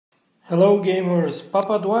Hello gamers,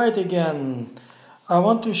 Papa Dwight again. I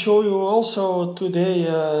want to show you also today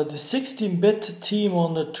the 16-bit theme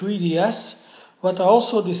on the 3DS. What I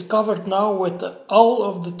also discovered now with all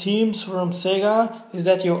of the themes from Sega is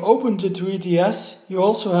that you open the 3DS, you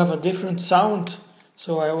also have a different sound.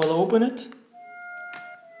 So I will open it.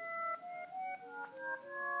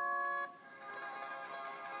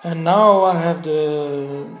 And now I have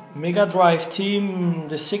the Mega Drive theme,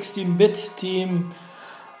 the 16-bit theme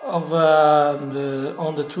of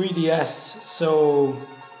on the 3DS. So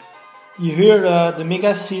you hear the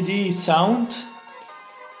Mega CD sound,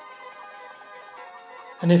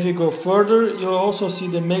 and if you go further you'll also see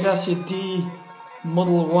the Mega CD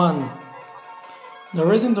Model 1.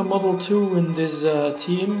 There isn't a Model 2 in this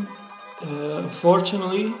theme,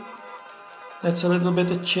 fortunately. That's a little bit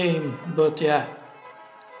a shame, but yeah.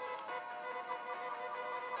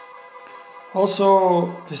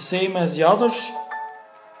 Also the same as the others.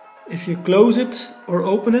 If you close it or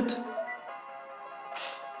open it.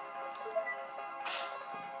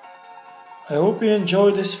 I hope you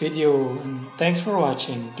enjoyed this video and thanks for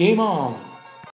watching. Game on!